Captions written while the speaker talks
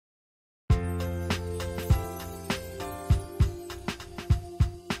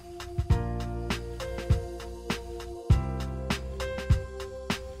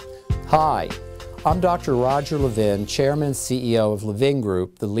Hi, I'm Dr. Roger Levin, Chairman and CEO of Levin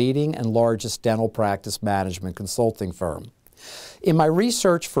Group, the leading and largest dental practice management consulting firm. In my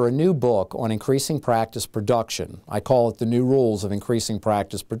research for a new book on increasing practice production, I call it The New Rules of Increasing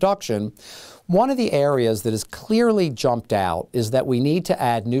Practice Production, one of the areas that has clearly jumped out is that we need to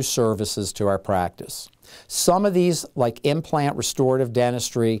add new services to our practice. Some of these, like implant restorative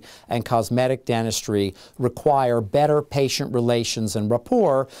dentistry and cosmetic dentistry, require better patient relations and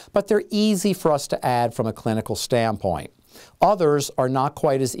rapport, but they're easy for us to add from a clinical standpoint. Others are not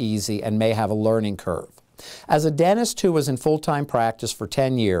quite as easy and may have a learning curve. As a dentist who was in full-time practice for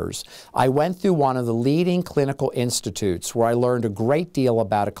 10 years, I went through one of the leading clinical institutes where I learned a great deal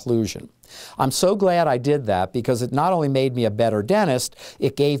about occlusion. I'm so glad I did that because it not only made me a better dentist,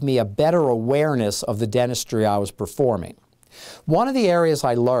 it gave me a better awareness of the dentistry I was performing. One of the areas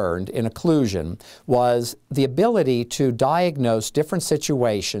I learned in occlusion was the ability to diagnose different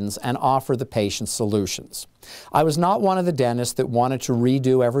situations and offer the patient solutions. I was not one of the dentists that wanted to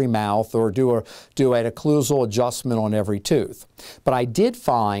redo every mouth or do an occlusal adjustment on every tooth. But I did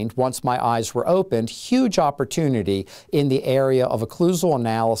find, once my eyes were opened, huge opportunity in the area of occlusal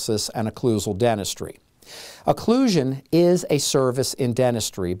analysis and occlusal dentistry. Occlusion is a service in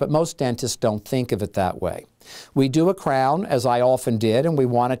dentistry, but most dentists don't think of it that way. We do a crown, as I often did, and we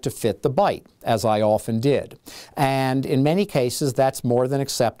want it to fit the bite, as I often did. And in many cases, that's more than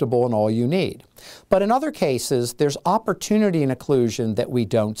acceptable and all you need. But in other cases, there's opportunity in occlusion that we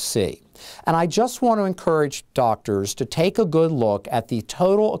don't see. And I just want to encourage doctors to take a good look at the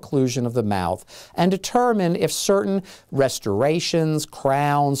total occlusion of the mouth and determine if certain restorations,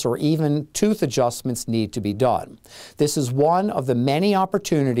 crowns, or even tooth adjustments need to be done. This is one of the many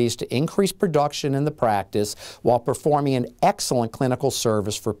opportunities to increase production in the practice while performing an excellent clinical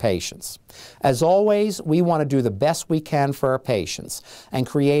service for patients. As always, we want to do the best we can for our patients, and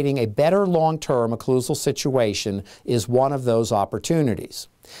creating a better long-term occlusal situation is one of those opportunities.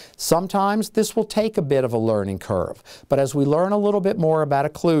 Sometimes this will take a bit of a learning curve, but as we learn a little bit more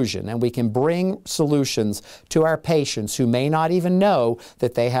about occlusion and we can bring solutions to our patients who may not even know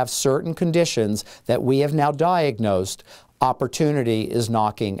that they have certain conditions that we have now diagnosed, opportunity is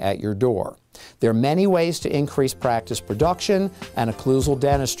knocking at your door. There are many ways to increase practice production, and occlusal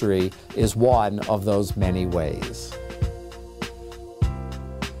dentistry is one of those many ways.